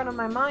forefront of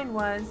my mind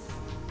was...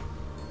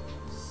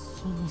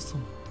 そもそ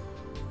も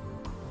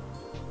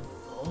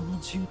あの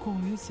人工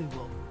衛星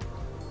は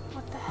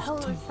What the hell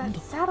is that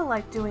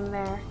satellite doing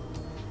there?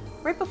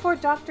 Right before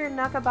Dr.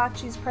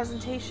 Nakabachi's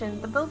presentation,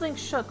 the building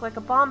shook like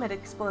a bomb had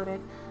exploded.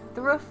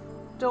 The roof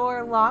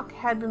door lock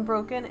had been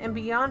broken, and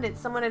beyond it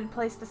someone had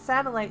placed a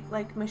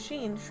satellite-like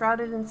machine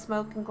shrouded in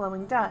smoke and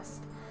glowing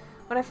dust.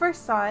 When I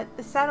first saw it,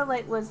 the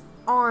satellite was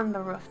on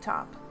the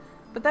rooftop,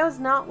 but that was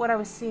not what I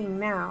was seeing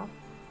now.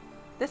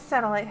 This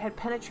satellite had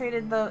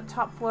penetrated the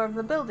top floor of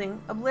the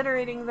building,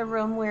 obliterating the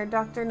room where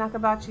Dr.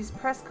 Nakabachi's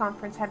press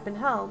conference had been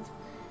held.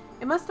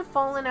 It must have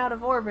fallen out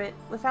of orbit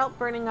without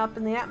burning up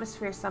in the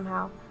atmosphere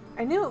somehow.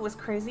 I knew it was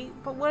crazy,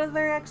 but what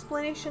other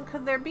explanation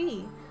could there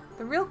be?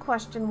 The real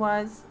question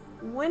was,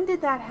 when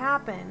did that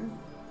happen?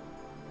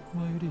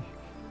 マユリ、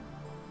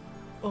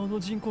あの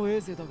人工衛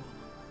星だが。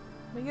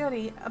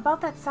 Mayuri, about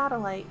that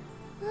satellite.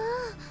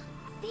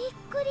 びっ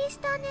くりし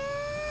たね。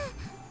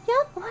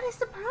 Yup, what a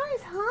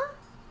surprise, huh?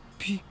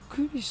 びっ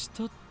くりし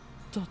ただ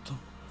と。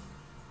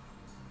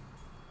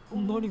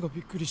何がび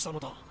っくりしたの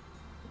だ。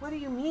 What do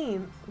you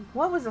mean?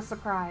 What was a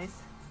surprise?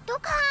 ド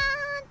カー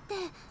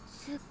ンって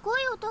すっごい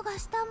音が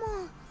したも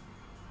ん。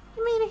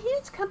You made a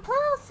huge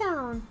kaplow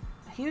sound.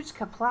 A huge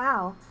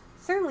kaplow?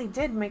 Certainly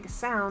did make a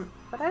sound,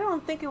 but I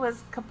don't think it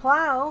was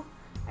kaplow.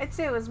 I'd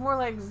say it was more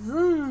like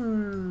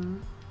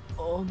zoom.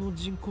 あの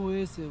人工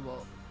衛星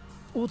は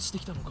落ちて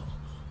きたのか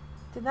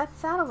Did that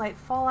satellite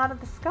fall out of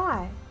the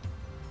sky?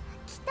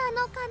 来た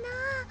のか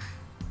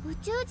な。宇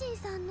宙人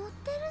さん乗っ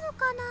てるの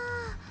かな。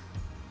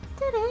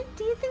 Did it?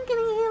 Do you think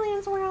any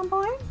aliens were on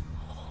board?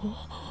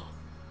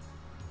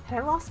 Had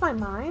I lost my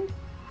mind?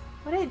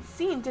 What I had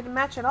seen didn't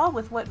match at all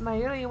with what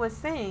Mayuri was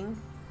saying.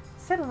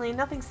 Suddenly,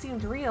 nothing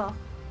seemed real.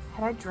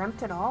 Had I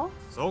dreamt it all?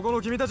 そこ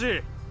の君た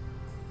ち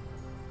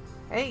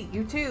Hey,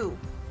 you too.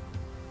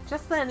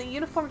 Just then, a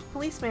uniformed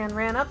policeman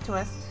ran up to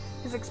us,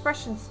 his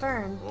expression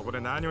stern. ここで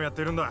何をやっ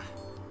ているんだ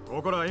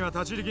ここらは今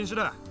立ち入り禁止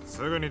だ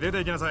すぐに出て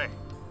行きなさい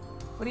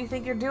What do you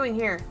think you're doing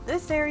here?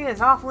 This area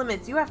is off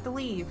limits. You have to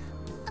leave.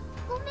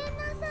 ごめん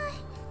なさい。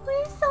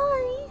 We're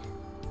sorry.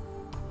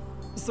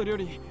 それよ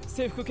り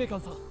制服警官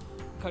さん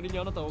仮に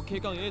あなたを警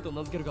官 A と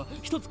名付けるが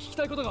一つ聞き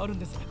たいことがあるん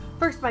です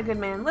First, my good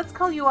man, let's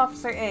call you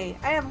Officer A.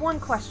 I have one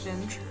question.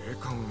 警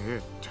官 A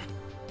って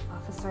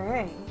Officer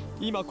A.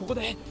 今ここ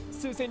で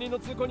数千人の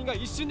通行人が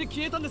一瞬で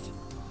消えたんです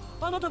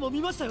あなたも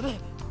見ましたよね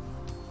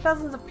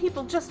Thousands of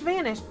people just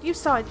vanished. You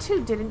saw it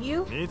too, didn't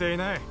you? 見てい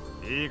ない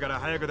いいから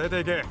早く出て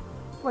行け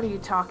What are you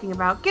talking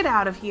about? Get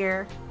out of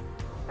here.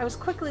 I was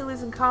quickly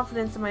losing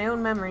confidence in my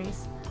own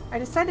memories. I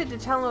decided to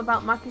tell him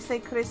about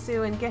Makise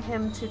Kurisu and get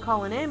him to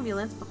call an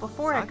ambulance, but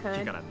before さ I っき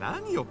could... から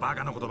何をバ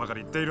カなことばか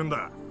り言っているん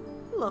だ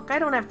Look, I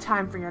don't have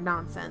time for your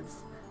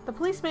nonsense. The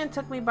policeman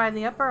took me by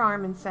the upper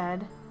arm and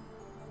said,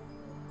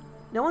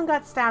 No one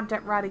got stabbed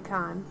at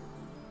Radikan.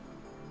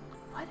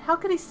 What? How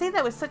could he say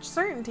that with such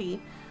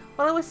certainty?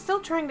 While I was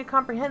still trying to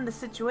comprehend the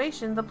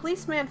situation, the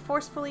policeman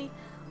forcefully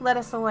led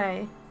us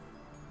away.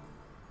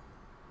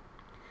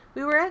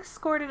 We were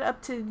escorted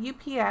up to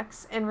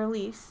UPX and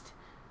released.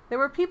 There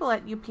were people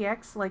at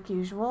UPX, like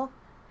usual.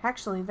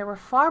 Actually, there were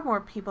far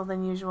more people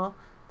than usual.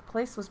 The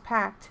place was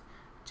packed.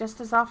 Just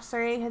as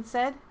Officer A had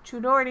said,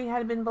 Chudori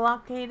had been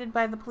blockaded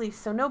by the police,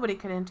 so nobody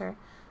could enter.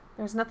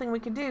 There was nothing we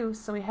could do,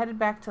 so we headed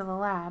back to the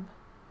lab.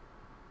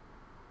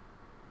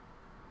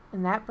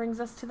 And that brings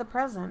us to the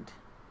present.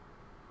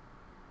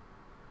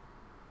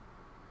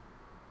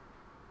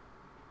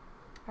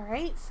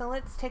 Alright, so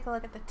let's take a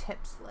look at the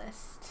tips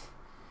list.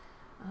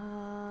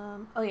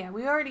 Oh yeah,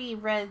 we already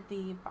read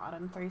the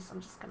bottom three, so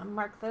I'm just going to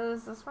mark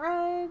those as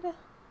read.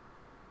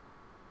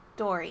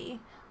 Dori.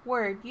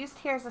 Word, used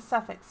here as a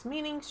suffix,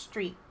 meaning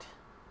street.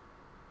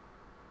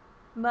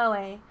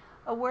 Moe.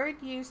 A word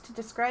used to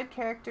describe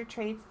character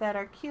traits that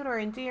are cute or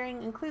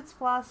endearing, includes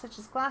flaws such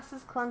as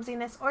glasses,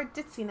 clumsiness, or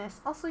ditziness,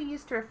 also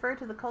used to refer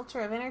to the culture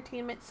of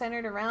entertainment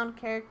centered around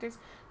characters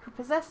who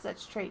possess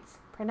such traits.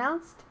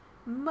 Pronounced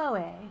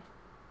moe.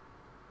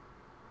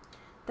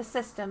 The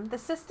system. The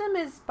system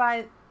is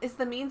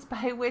the means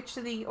by which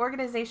the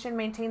organization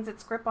maintains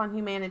its grip on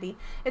humanity.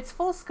 Its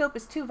full scope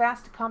is too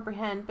vast to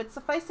comprehend, but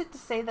suffice it to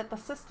say that the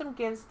system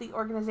gives the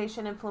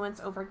organization influence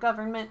over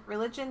government,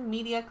 religion,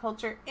 media,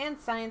 culture, and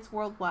science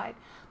worldwide.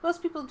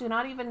 Most people do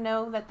not even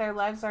know that their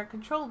lives are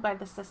controlled by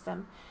the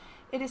system.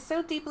 It is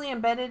so deeply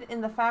embedded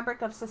in the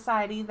fabric of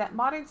society that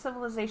modern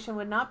civilization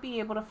would not be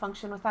able to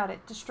function without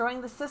it.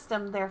 Destroying the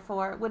system,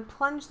 therefore, would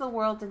plunge the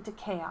world into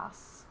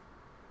chaos.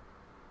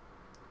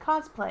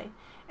 Cosplay,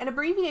 an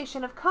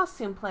abbreviation of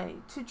costume play,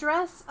 to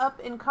dress up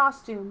in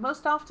costume,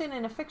 most often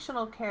in a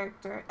fictional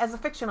character, as a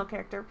fictional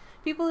character.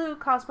 People who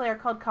cosplay are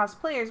called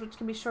cosplayers, which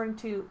can be shortened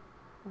to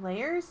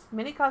layers.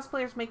 Many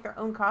cosplayers make their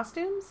own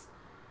costumes.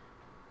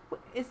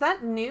 Is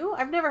that new?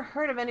 I've never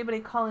heard of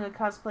anybody calling a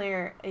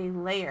cosplayer a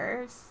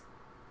layers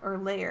or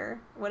layer,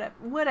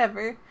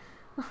 whatever.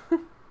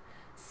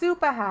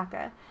 Super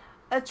hacker.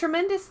 A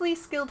tremendously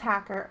skilled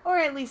hacker, or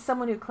at least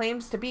someone who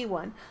claims to be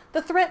one.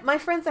 The threat, "my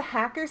friend's a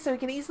hacker so he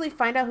can easily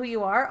find out who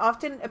you are,"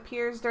 often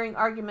appears during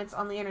arguments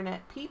on the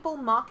internet. People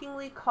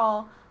mockingly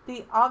call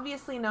the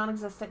obviously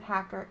non-existent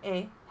hacker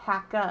a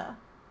hacker.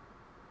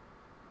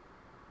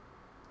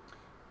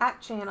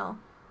 @channel.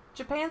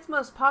 Japan's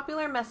most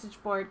popular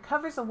message board,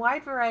 covers a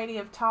wide variety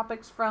of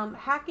topics from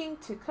hacking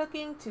to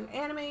cooking to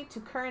anime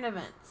to current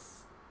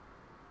events.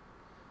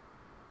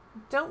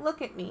 Don't look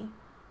at me.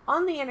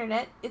 On the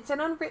internet, it's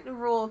an unwritten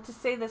rule to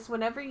say this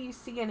whenever you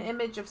see an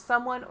image of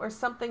someone or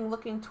something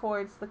looking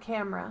towards the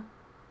camera.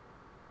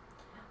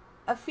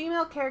 A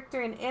female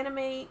character in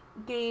anime,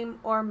 game,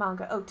 or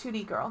manga. Oh,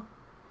 2D girl.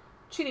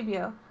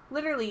 Chunibyo,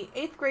 literally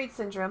 8th grade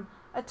syndrome,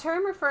 a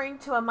term referring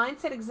to a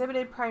mindset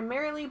exhibited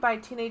primarily by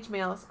teenage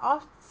males,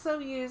 also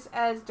used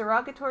as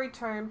derogatory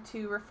term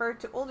to refer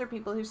to older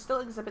people who still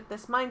exhibit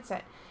this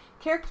mindset,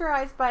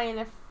 characterized by an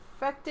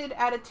affected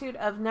attitude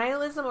of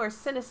nihilism or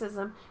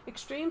cynicism,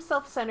 extreme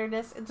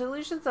self-centeredness,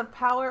 delusions of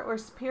power or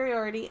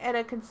superiority, and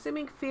a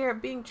consuming fear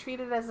of being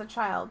treated as a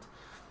child.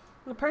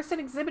 The person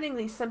exhibiting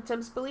these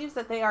symptoms believes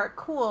that they are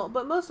cool,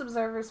 but most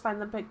observers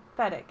find them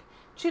pathetic.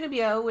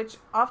 Chunibyo, which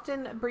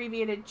often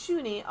abbreviated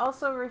Chuni,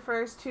 also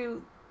refers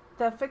to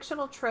the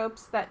fictional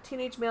tropes that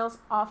teenage males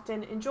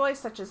often enjoy,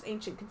 such as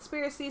ancient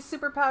conspiracies,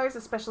 superpowers,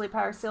 especially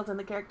power sealed in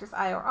the character's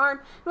eye or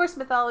arm, Norse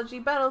mythology,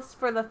 battles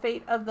for the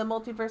fate of the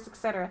multiverse,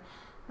 etc.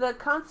 The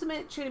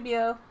consummate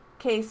Chunibyo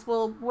case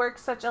will work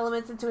such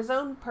elements into his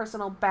own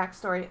personal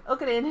backstory.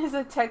 Okaden is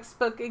a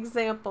textbook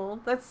example.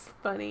 That's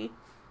funny.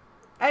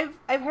 I've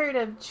heard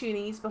of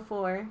chunis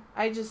before.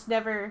 I just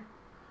never,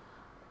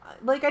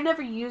 like, I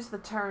never used the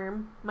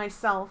term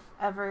myself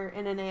ever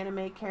in an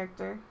anime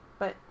character,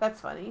 but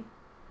that's funny.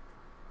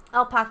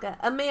 Alpaca,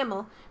 a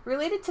mammal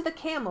related to the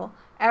camel.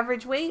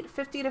 Average weight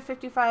 50 to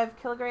 55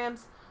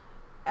 kilograms.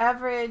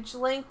 Average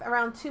length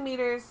around 2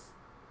 meters.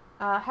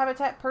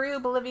 Habitat Peru,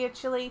 Bolivia,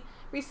 Chile.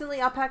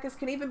 Recently, alpacas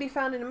can even be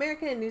found in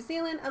America and New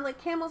Zealand.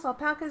 Unlike camels,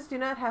 alpacas do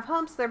not have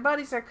humps. Their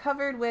bodies are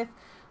covered with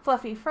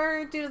fluffy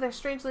fur. Due to their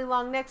strangely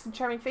long necks and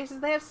charming faces,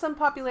 they have some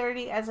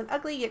popularity as an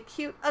ugly yet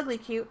cute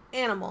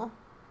animal.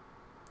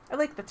 I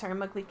like the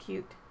term ugly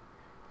cute.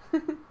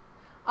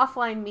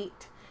 Offline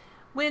meet.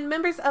 When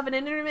members of an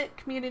internet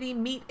community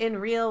meet in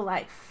real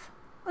life.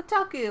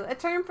 Otaku, a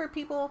term for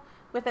people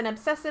with an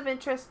obsessive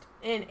interest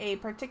in a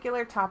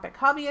particular topic.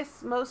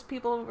 Hobbyists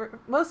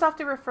most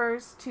often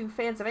refers to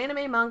fans of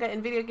anime, manga,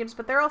 and video games,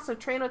 but they're also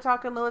train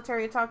otaku,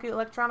 military otaku,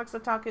 electronics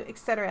otaku,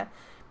 etc.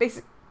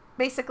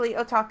 Basically,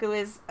 otaku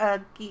is a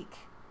geek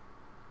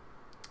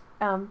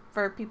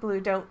for people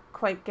who don't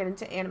quite get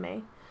into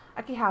anime.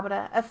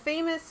 Akihabara, a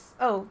famous...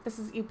 Oh, this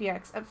is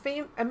UPX.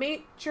 A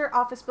major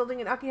office building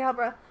in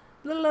Akihabara.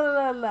 Blah, blah,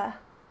 blah, blah.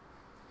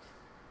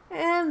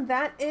 And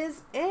that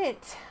is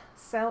it.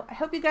 So I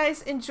hope you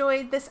guys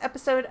enjoyed this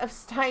episode of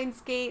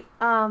Steins Gate.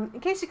 In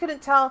case you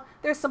couldn't tell,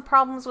 there's some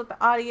problems with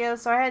the audio,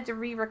 so I had to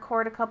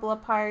re-record a couple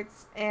of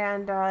parts,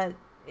 and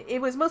it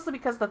was mostly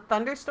because the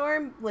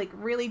thunderstorm like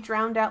really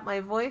drowned out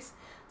my voice.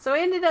 So I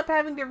ended up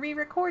having to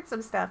re-record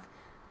some stuff.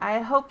 I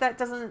hope that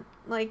doesn't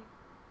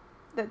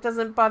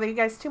bother you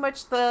guys too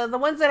much. The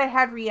ones that I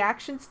had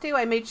reactions to,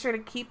 I made sure to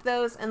keep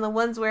those, and the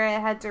ones where I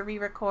had to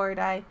re-record,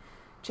 I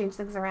changed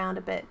things around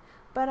a bit.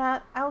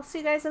 But I'll see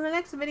you guys in the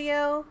next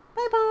video.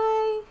 Bye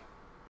bye!